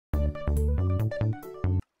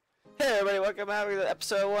Hey everybody, welcome back to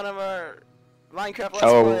episode 1 of our Minecraft Let's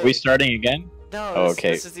Oh, Play. are we starting again? No, Oh,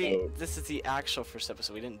 this, okay. this is the actual first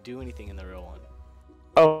episode. We didn't do anything in the real one.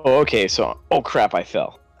 Oh, okay. So, oh crap, I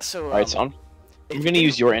fell. So, All right, so I'm gonna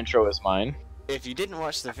use your intro as mine. If you didn't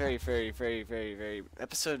watch the very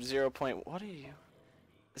episode 0. What are you?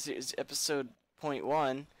 This is episode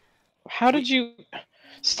 .1. How did you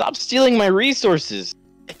stop stealing my resources?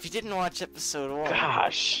 If you didn't watch episode 1,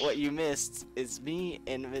 Gosh. what you missed is me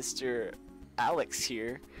and Mr. Alex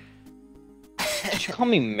here. Did you call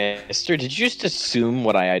me Mister? Did you just assume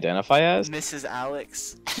what I identify as? Mrs.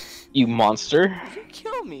 Alex. You monster. You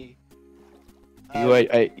kill me.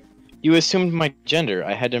 You assumed my gender.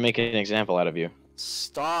 I had to make an example out of you.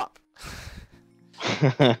 Stop.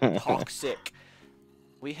 Toxic.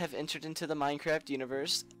 We have entered into the Minecraft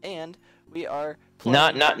universe, and we are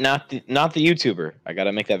playing... Not the YouTuber. I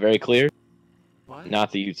gotta make that very clear. What?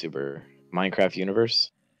 Not the YouTuber. Minecraft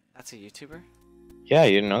universe. That's a YouTuber? Yeah,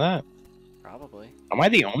 you didn't know that? Probably. Am I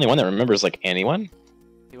the only one that remembers like anyone?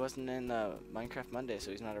 He wasn't in Minecraft Monday,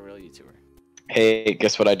 so he's not a real YouTuber. Hey,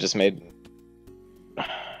 guess what I just made?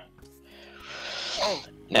 Oh.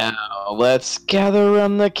 Now let's gather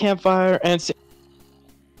around the campfire and see.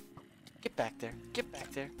 Get back there. Get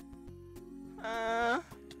back there.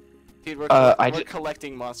 Dude, we're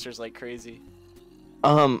collecting monsters like crazy.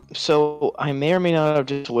 So I may or may not have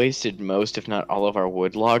just wasted most, if not all of our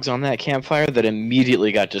wood logs on that campfire that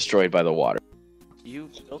immediately got destroyed by the water.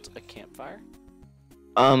 You built a campfire?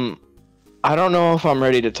 I don't know if I'm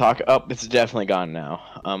ready to talk. Oh, it's definitely gone now.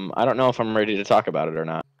 I don't know if I'm ready to talk about it or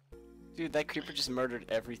not. Dude, that creeper just murdered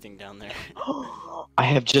everything down there. I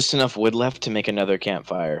have just enough wood left to make another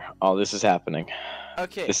campfire. Oh, this is happening.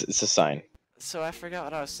 Okay. This is a sign. So I forgot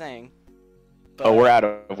what I was saying. But, oh, we're out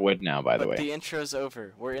of wood now, by the way. The intro's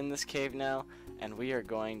over. We're in this cave now, and we are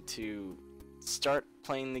going to start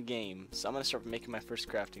playing the game. So I'm going to start making my first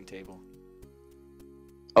crafting table.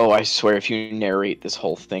 Oh, I swear, if you narrate this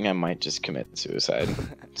whole thing, I miit just commit suicide.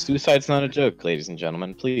 Suicide's not a joke, ladies and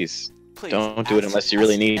gentlemen. Please don't do it unless you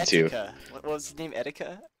really need to. What was his name?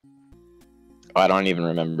 Etika? Oh, I don't even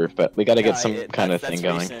remember, but we gotta get some kind of thing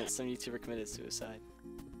going. Recent. Some YouTuber committed suicide.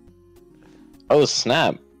 Oh,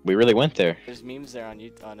 snap. We really went there. There's memes there on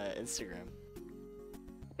Instagram.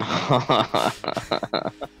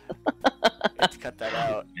 Let's cut that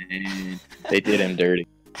out. Man, they did him dirty.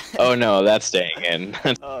 Oh no, that's staying in.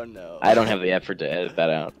 Oh no. I don't have the effort to edit that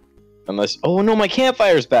out. Unless... Oh no, my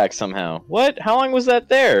campfire's back somehow. What? How long was that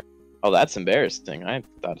there? Oh, that's embarrassing. I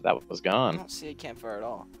thought that was gone. I don't see a campfire at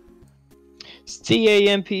all.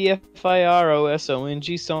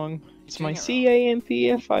 CAMPFIROSONG song. It's my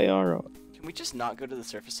CAMPFIRO. Can we just not go to the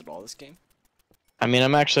surface at all this game? I mean,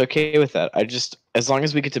 I'm actually okay with that. As long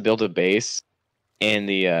as we get to build a base in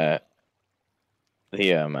the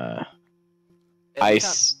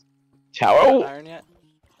ice tower. Oh! Iron yet?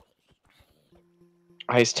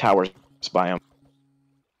 Ice towers biome.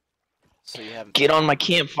 So you haven't. Get on my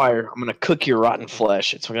campfire. I'm gonna cook your rotten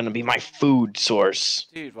flesh. It's gonna be my food source.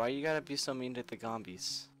 Dude, why you gotta be so mean to the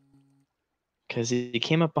zombies? Cause he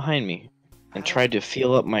came up behind me and tried to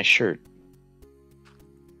feel up my shirt.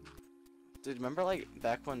 Dude, remember like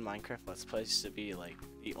back when Minecraft Let's Plays used to be like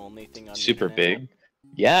the only thing on super the internet? big?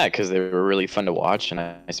 Yeah, because they were really fun to watch, and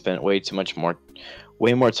I spent way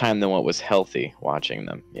more time than what was healthy watching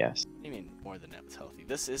them. Yes. What do you mean more than that was healthy?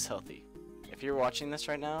 This is healthy. If you're watching this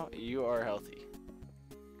right now, you are healthy.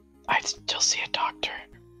 I'd still see a doctor.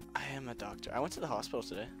 I am a doctor. I went to the hospital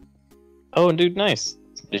today. Oh, dude, nice.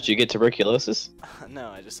 Did you get tuberculosis? No,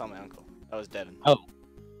 I just saw my uncle. I was dead. Oh.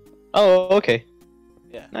 Oh, okay.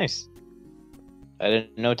 Yeah. Nice. I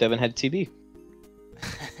didn't know Devin had TB.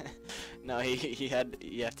 No, you have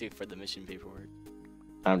to for the mission paperwork.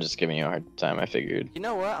 I'm just giving you a hard time, I figured. You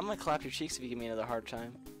know what? I'm gonna clap your cheeks if you give me another hard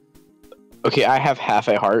time. Okay, I have half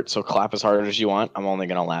a heart, so clap as hard as you want. I'm only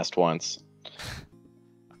gonna last once.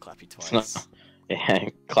 I'll clap you twice. Yeah,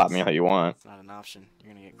 clap me how you want. It's not an option.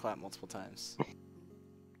 You're gonna get clapped multiple times.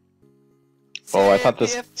 Oh, I thought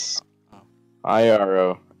this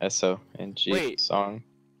IROSONG song.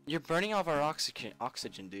 You're burning off our oxygen,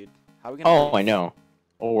 dude. How are we gonna breathe? I know.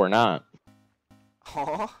 Oh, we're not.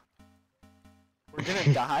 Huh? We're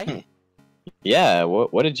gonna die? Yeah,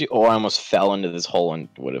 what did you... Oh, I almost fell into this hole and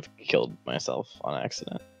would have killed myself on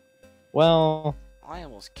accident. Well... I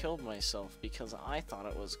almost killed myself because I thought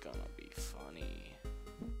it was gonna be funny.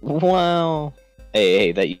 Well...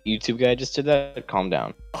 Hey, that YouTube guy just did that? Calm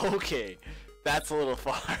down. Okay, that's a little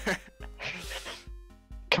far.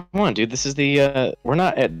 Come on, dude, this is the, we're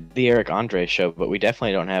not at the Eric Andre show, but we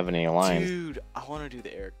definitely don't have any lines. Dude, I want to do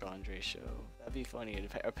the Eric Andre show. That'd be funny.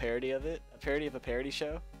 A parody of it? A parody of a parody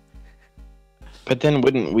show? But then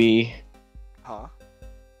wouldn't we? Huh?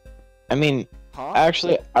 I mean, Huh?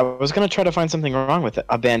 actually, I was gonna try to find something wrong with it.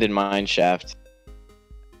 Abandoned mine shaft.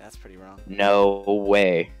 That's pretty wrong. No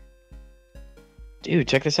way. Dude,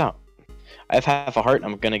 check this out. I have half a heart.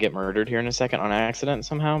 I'm gonna get murdered here in a second on accident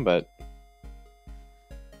somehow, but...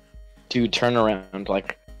 Dude, turn around,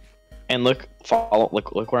 like... And look, follow,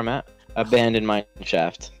 look where I'm at. Abandoned mine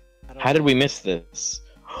shaft. How did we miss this?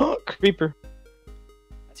 Creeper.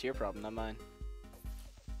 That's your problem, not mine.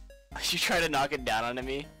 You try to knock it down onto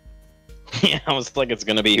me? Yeah, I was like, it's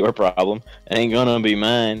gonna be your problem. It ain't gonna be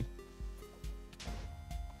mine.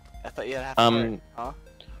 I thought you had half a heart.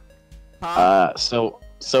 Huh?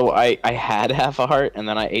 So I had half a heart, and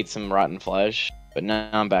then I ate some rotten flesh, but now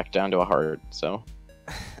I'm back down to a heart, so...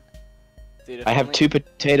 Dude, I have 2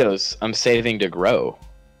 potatoes I'm saving to grow.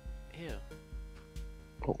 Ew.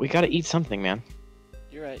 Well, we gotta eat something, man.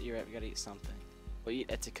 You're right, we gotta eat something. We'll eat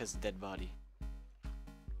Etika's dead body.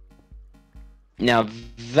 Now,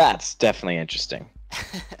 that's definitely interesting.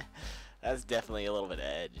 That's definitely a little bit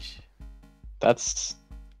edge. That's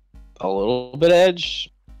a little bit edge?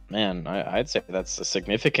 Man, I'd say that's a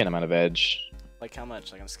significant amount of edge. Like how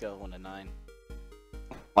much? Like on a scale of 1 to 9?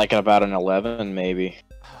 Like about an 11, maybe.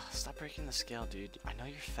 Stop breaking the scale, dude. I know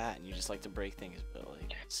you're fat and you just like to break things, but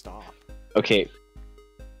like, stop. Okay,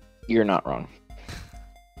 you're not wrong.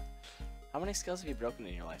 How many scales have you broken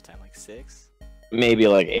in your lifetime? Like 6? Maybe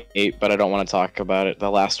like 8, but I don't want to talk about it.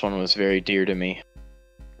 The last one was very dear to me.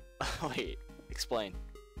 Wait, explain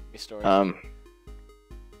your story.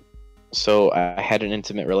 So I had an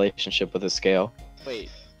intimate relationship with a scale. Wait,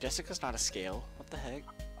 Jessica's not a scale? What the heck?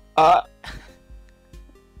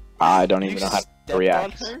 I don't even know how to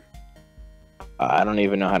react. I don't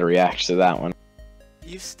even know how to react to that one.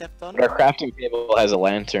 You stepped on But her? our crafting table has a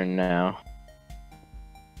lantern now.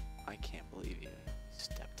 I can't believe you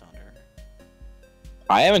stepped on her.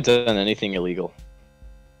 I haven't done anything illegal.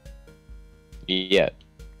 Yet.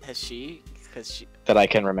 Has she? That I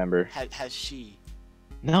can remember. Has she?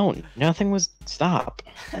 No, nothing was... Stop.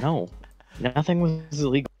 No. Nothing was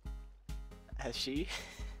illegal. Has she?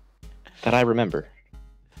 That I remember.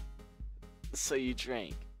 So you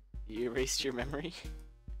drank. You erased your memory?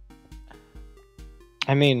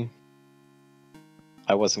 I mean...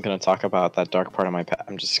 I wasn't gonna talk about that dark part of my past.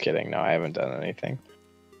 I'm just kidding. No, I haven't done anything.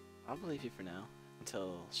 I'll believe you for now.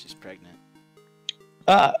 Until she's pregnant.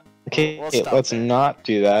 Okay, We'll let's there. not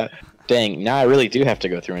do that. Dang, now I really do have to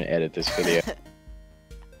go through and edit this video.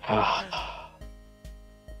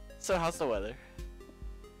 So how's the weather?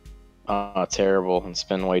 Terrible. It's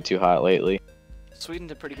been way too hot lately. Sweden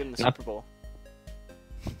did pretty good in the Super Bowl.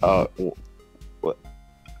 What?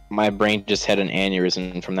 My brain just had an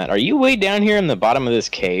aneurysm from that. Are you way down here in the bottom of this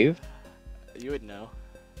cave? You would know.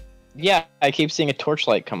 Yeah, I keep seeing a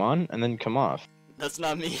torchlight come on and then come off. That's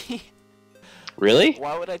not me. Really?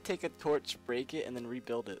 Why would I take a torch, break it, and then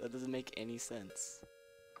rebuild it? That doesn't make any sense.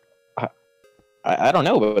 I don't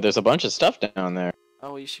know, but there's a bunch of stuff down there.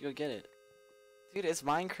 Oh, well, you should go get it. Dude, it's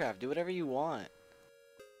Minecraft. Do whatever you want.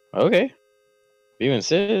 Okay. If you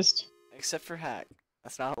insist. Except for hack.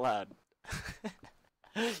 That's not allowed.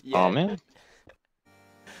 Yeah. Oh, man.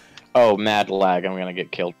 Oh, mad lag. I'm gonna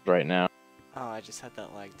get killed right now. Oh, I just had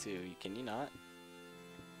that lag too. Can you not?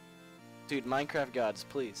 Dude, Minecraft gods,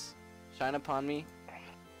 please. Shine upon me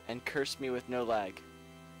and curse me with no lag.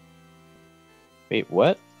 Wait,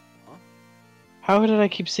 what? Huh? How did I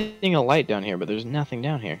keep seeing a light down here, but there's nothing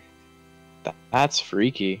down here? That's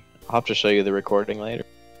freaky. I'll have to show you the recording later.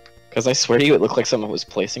 Because I swear to you, it looked like someone was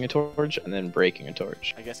placing a torch and then breaking a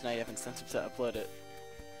torch. I guess now you have incentive to upload it.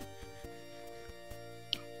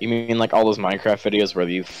 You mean like all those Minecraft videos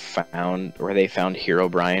where they found Hero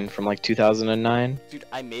Brian from like 2009? Dude,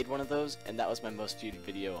 I made one of those, and that was my most viewed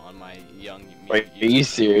video on my young Wait, are you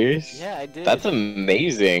serious? Yeah, I did. That's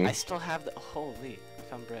amazing. I still have the... Holy, I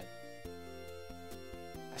found bread.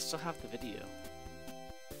 I still have the video.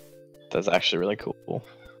 That's actually really cool.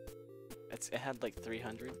 It had like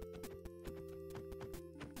 300.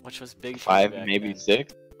 Which was big for 5, me back maybe then.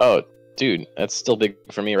 6? Oh, dude, that's still big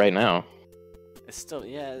for me right now. It's still,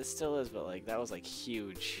 yeah, it still is, but like, that was like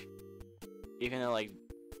huge. Even though like,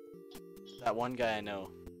 that one guy I know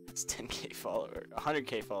has 10k followers,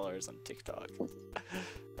 100k followers on TikTok.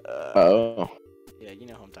 Oh. Yeah, you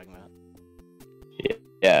know who I'm talking about.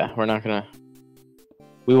 Yeah,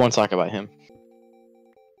 we won't talk about him.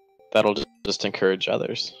 That'll just encourage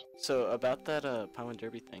others. So, about that Pound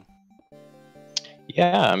Derby thing.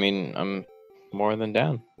 Yeah, I mean, I'm more than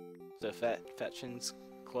down. The Fetchins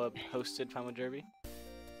Club hosted Pound Derby.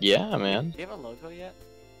 Yeah, man. Do you have a logo yet?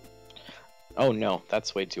 Oh no,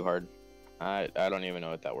 that's way too hard. I don't even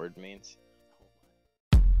know what that word means.